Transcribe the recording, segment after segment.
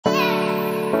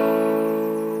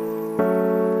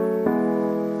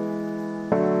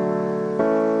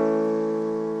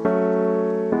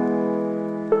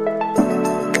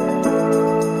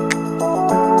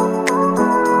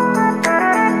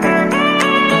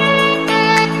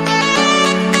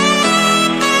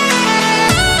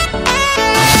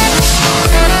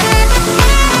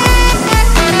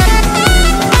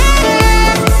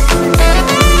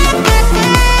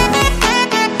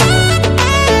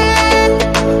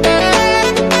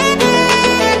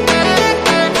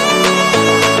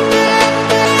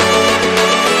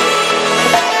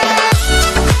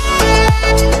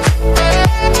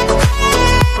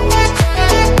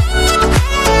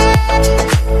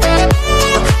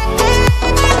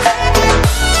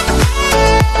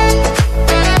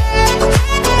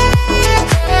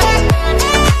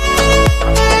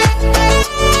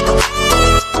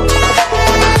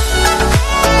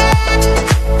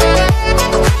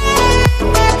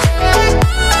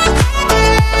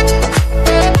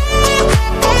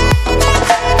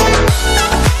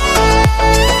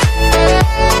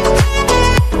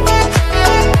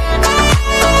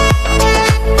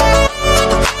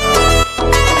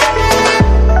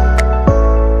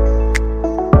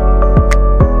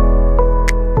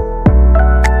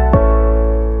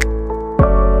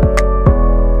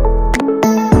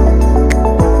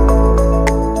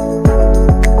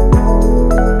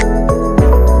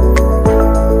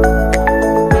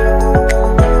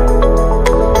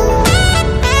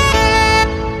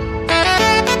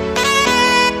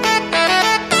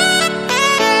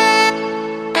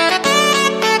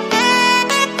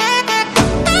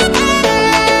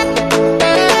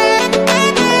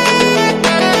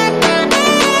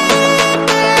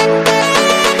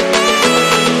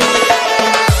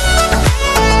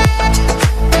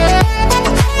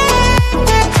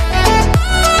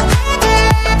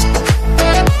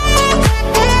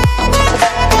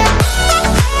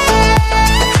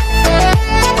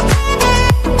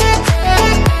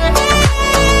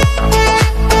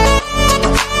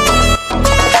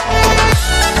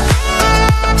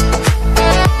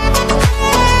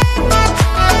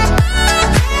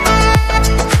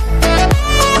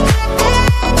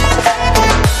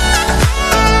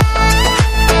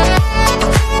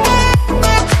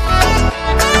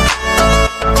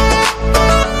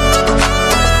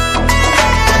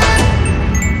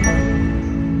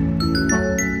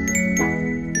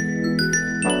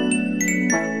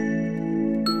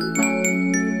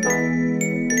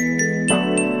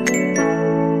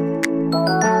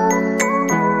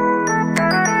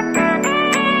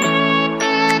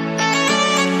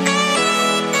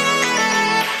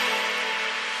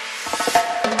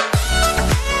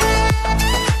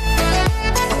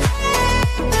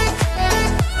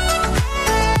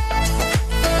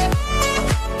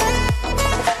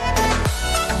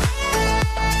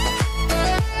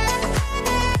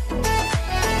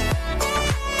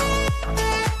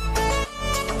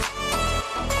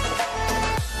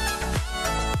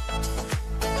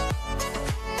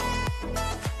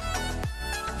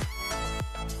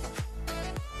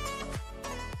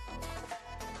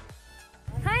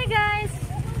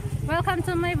Welcome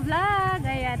to my vlog.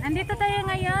 Ayan, andito tayo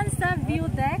ngayon sa view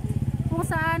deck kung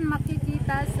saan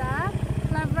makikita sa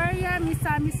Claveria,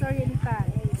 Misamis, Oriental.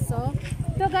 So,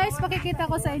 ito guys, pakikita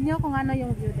ko sa inyo kung ano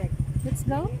yung view deck. Let's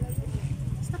go.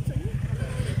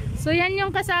 So, yan yung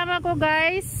kasama ko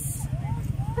guys.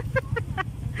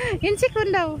 Inchik ko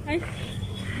daw.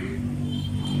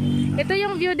 Ito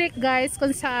yung view deck guys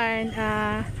kung saan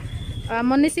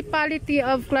Municipality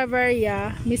of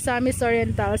Claveria, Misamis,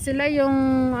 Oriental. Sila yung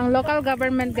ang local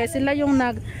government guys, sila yung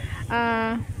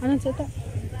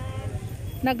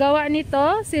nagawa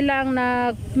nito, sila ang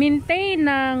nag-maintain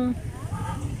ng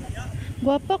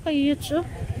guwapa kayo siya.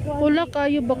 Pula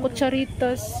kayo ba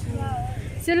kutsaritas.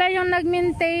 Sila yung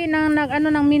nag-maintain ng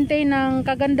maintain ng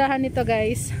kagandahan nito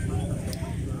guys.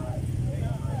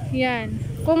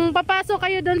 Yan. Kung papasok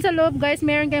kayo doon sa loob guys,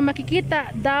 meron kayong makikita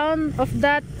down of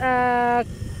that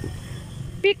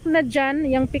peak na dyan.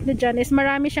 Yung peak na dyan is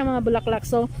marami siyang mga bulaklak.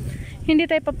 So, hindi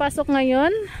tayo papasok ngayon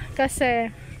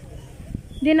kasi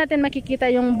hindi natin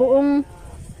makikita yung buong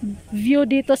view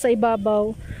dito sa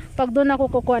ibabaw pag doon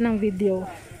ako kukuha ng video.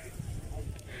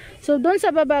 So, doon sa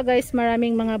baba guys,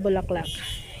 maraming mga bulaklak.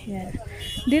 Yan.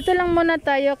 Dito lang muna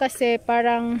tayo kasi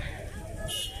parang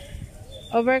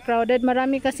overcrowded.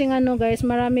 Marami kasing guys,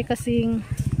 marami kasing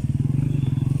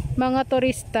mga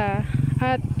turista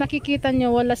at nakikita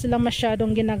nyo wala silang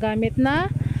masyadong ginagamit na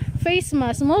face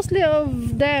mask. Most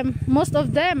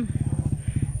of them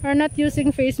are not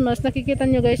using face mask. Nakikita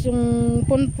nyo guys yung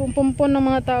pumpon ng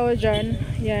mga tao dyan.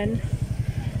 Yan.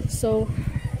 So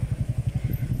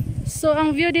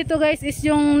ang view dito guys is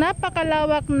yung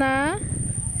napakalawak na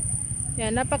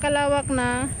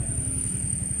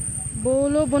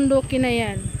bulo bunduki na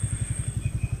yan.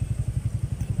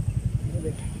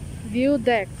 View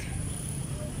deck.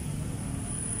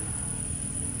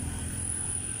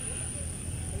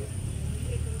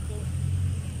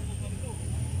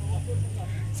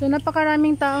 So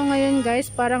napakaraming tao ngayon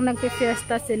guys, parang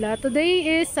nagpi-fiesta sila.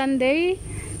 Today is Sunday,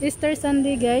 Easter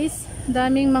Sunday guys.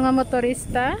 Daming mga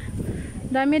motorista.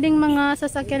 Dami ding mga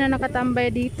sasakyan na nakatambay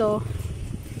dito.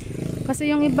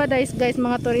 Kasi yung iba guys,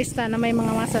 mga turista na may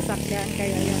mga sasakyan,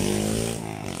 kaya yun.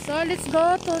 So let's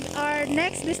go to our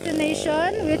next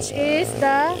destination, which is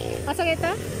the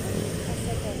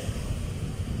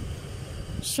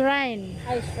shrine. Shrine.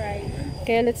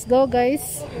 Okay, let's go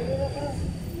guys.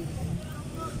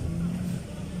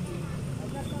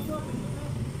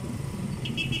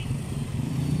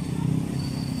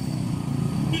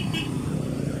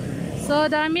 So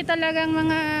dami talagang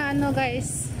mga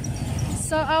guys.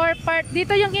 So our part,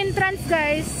 dito yung entrance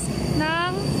guys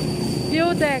ng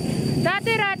view deck.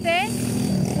 Dati-rate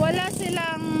wala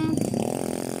silang,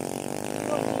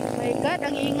 oh my god,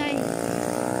 ang ingay.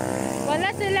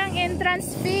 Wala silang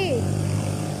entrance fee.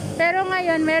 Pero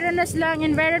ngayon meron na silang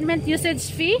environment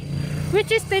usage fee,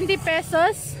 which is 20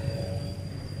 pesos.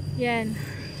 Yan.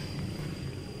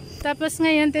 Tapos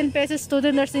ngayon 10 pesos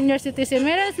student or senior citizen.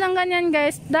 Meron silang ganyan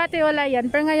guys. Dati wala yan.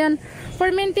 Pero ngayon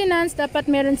for maintenance dapat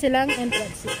meron silang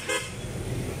entrance. So,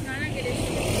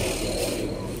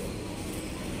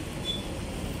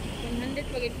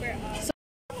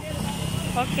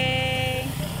 okay.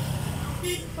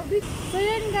 So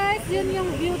yun guys, yun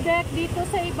yung view deck dito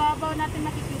sa ibabaw natin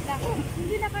makikita.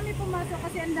 Hindi na kami pumasok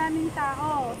kasi ang daming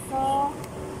tao. So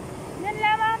yun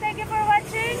lamang. Thank you for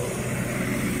watching.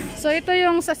 So ito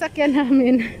yung sasakyan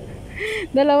namin.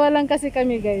 Dalawa lang kasi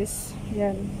kami guys.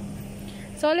 Yan.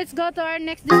 So let's go to our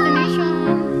next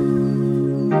destination.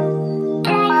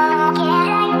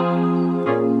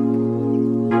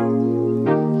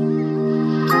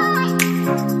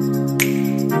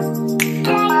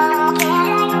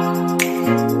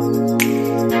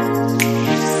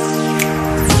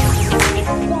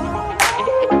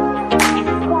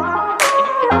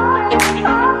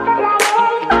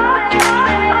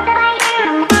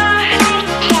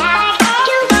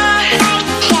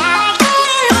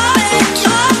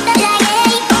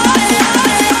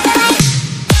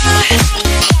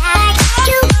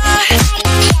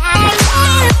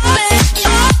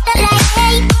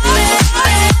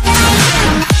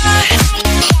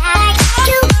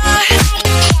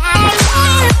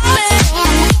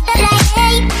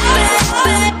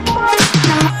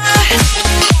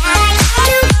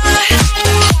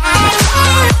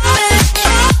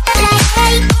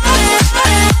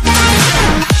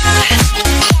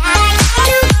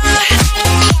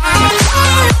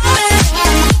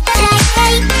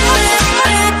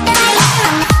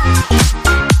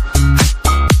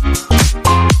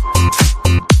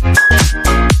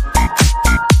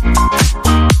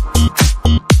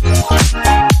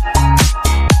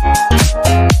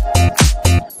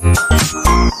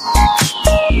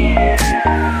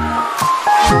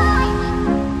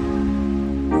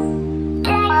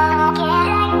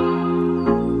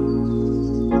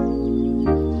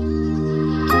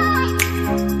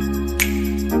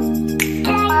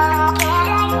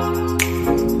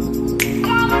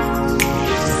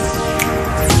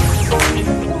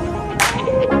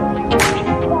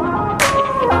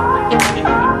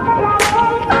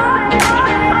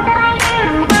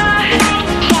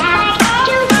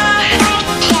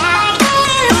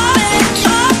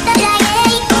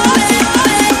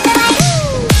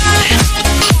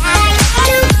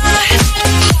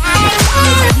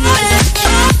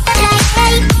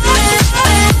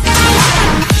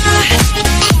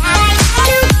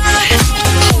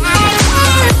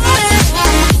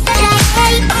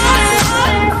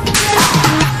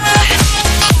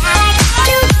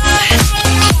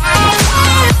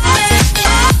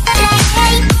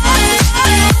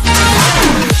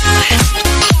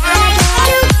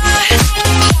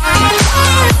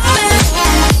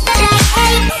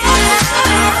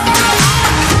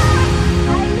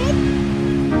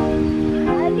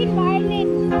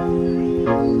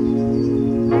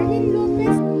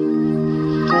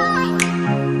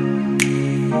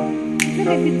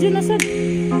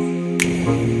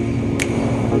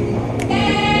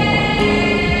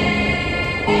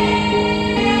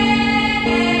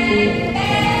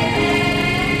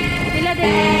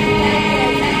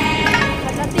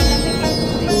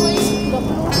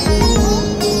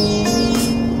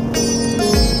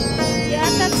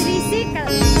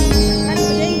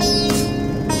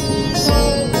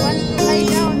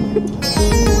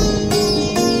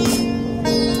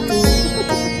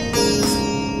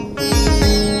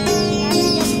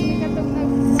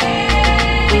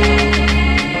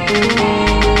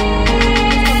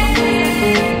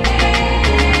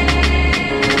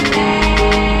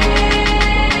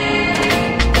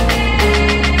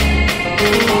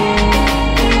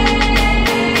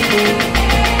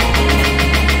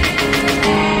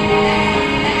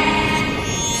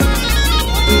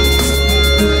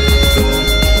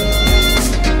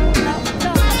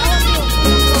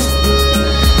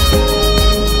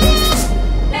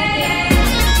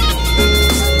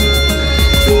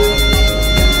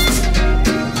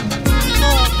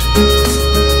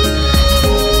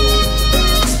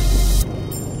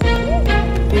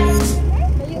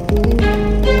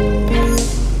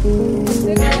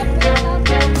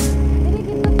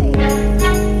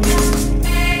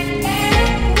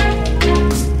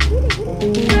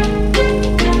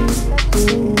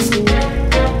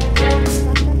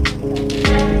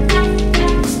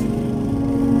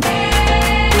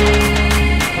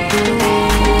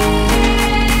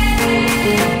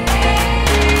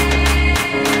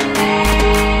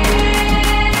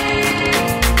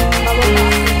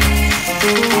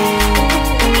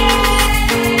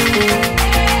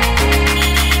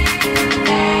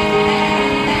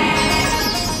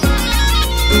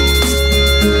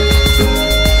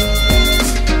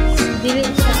 Dili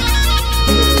siya.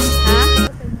 Ha?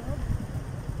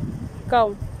 Ikaw.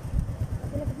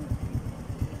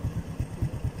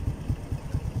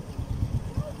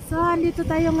 So, andito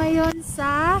tayo ngayon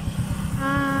sa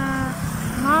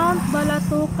Mount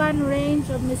Balatukan Range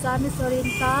of Misamis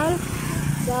Oriental.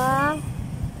 Sa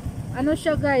ano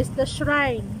siya guys, the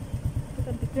shrine.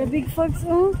 The big fox,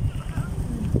 oh.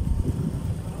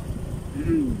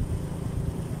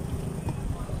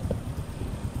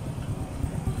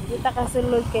 Kita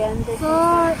kasulod kay Ante. So,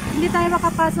 hindi tayo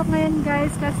makapasok ngayon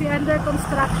guys kasi under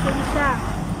construction siya.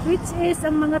 Which is,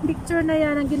 ang mga picture na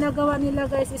yan, ang ginagawa nila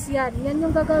guys is yan. Yan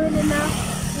yung gagawin nila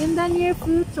in the near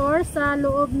future sa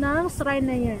loob ng shrine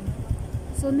na yan.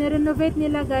 So, nirenovate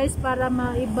nila guys para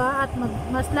maiba at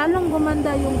mas lalong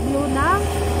gumanda yung view ng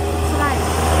shrine.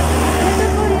 Ito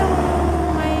po yung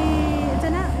may, ito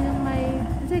na, yung may,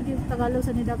 sige, Tagalog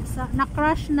sa nidagsa,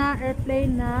 na-crash na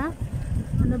airplane na,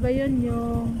 ano ba yun,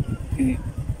 yung,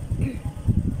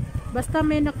 basta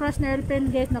may na-crash na airplane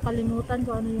guys, nakalimutan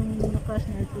ko ano yung na-crash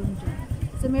na airplane dyan.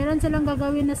 So, meron silang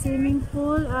gagawin na swimming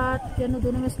pool at yan,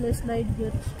 doon naman sila slide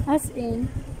yun. As in,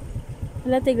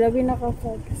 wala tayo, grabe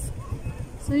naka-focus.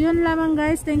 So yun lamang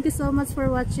guys, thank you so much for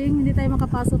watching. Hindi tayo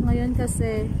makapasok ngayon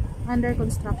kasi under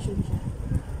construction siya.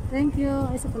 Thank you.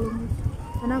 Ay sa palimit.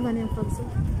 Ano ba na yung pagso?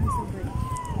 Ay sa bay.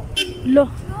 Lo.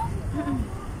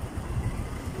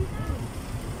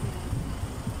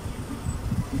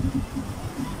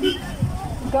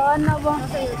 Gaan na ba?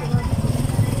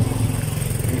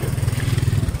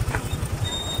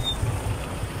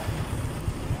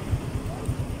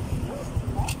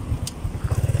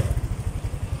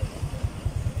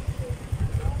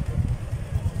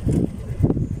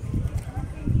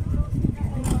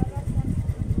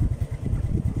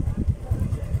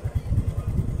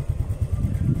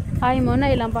 Ay mo na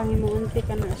ilang pangimuunti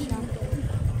ka na siya.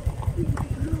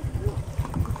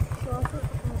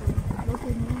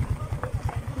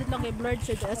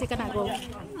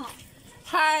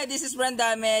 Hi, this is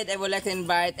Brenda Ahmed. I would like to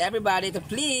invite everybody to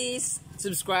please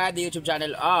subscribe the YouTube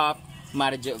channel of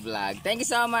Marjo Vlog. Thank you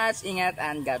so much. Ingat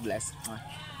and God bless.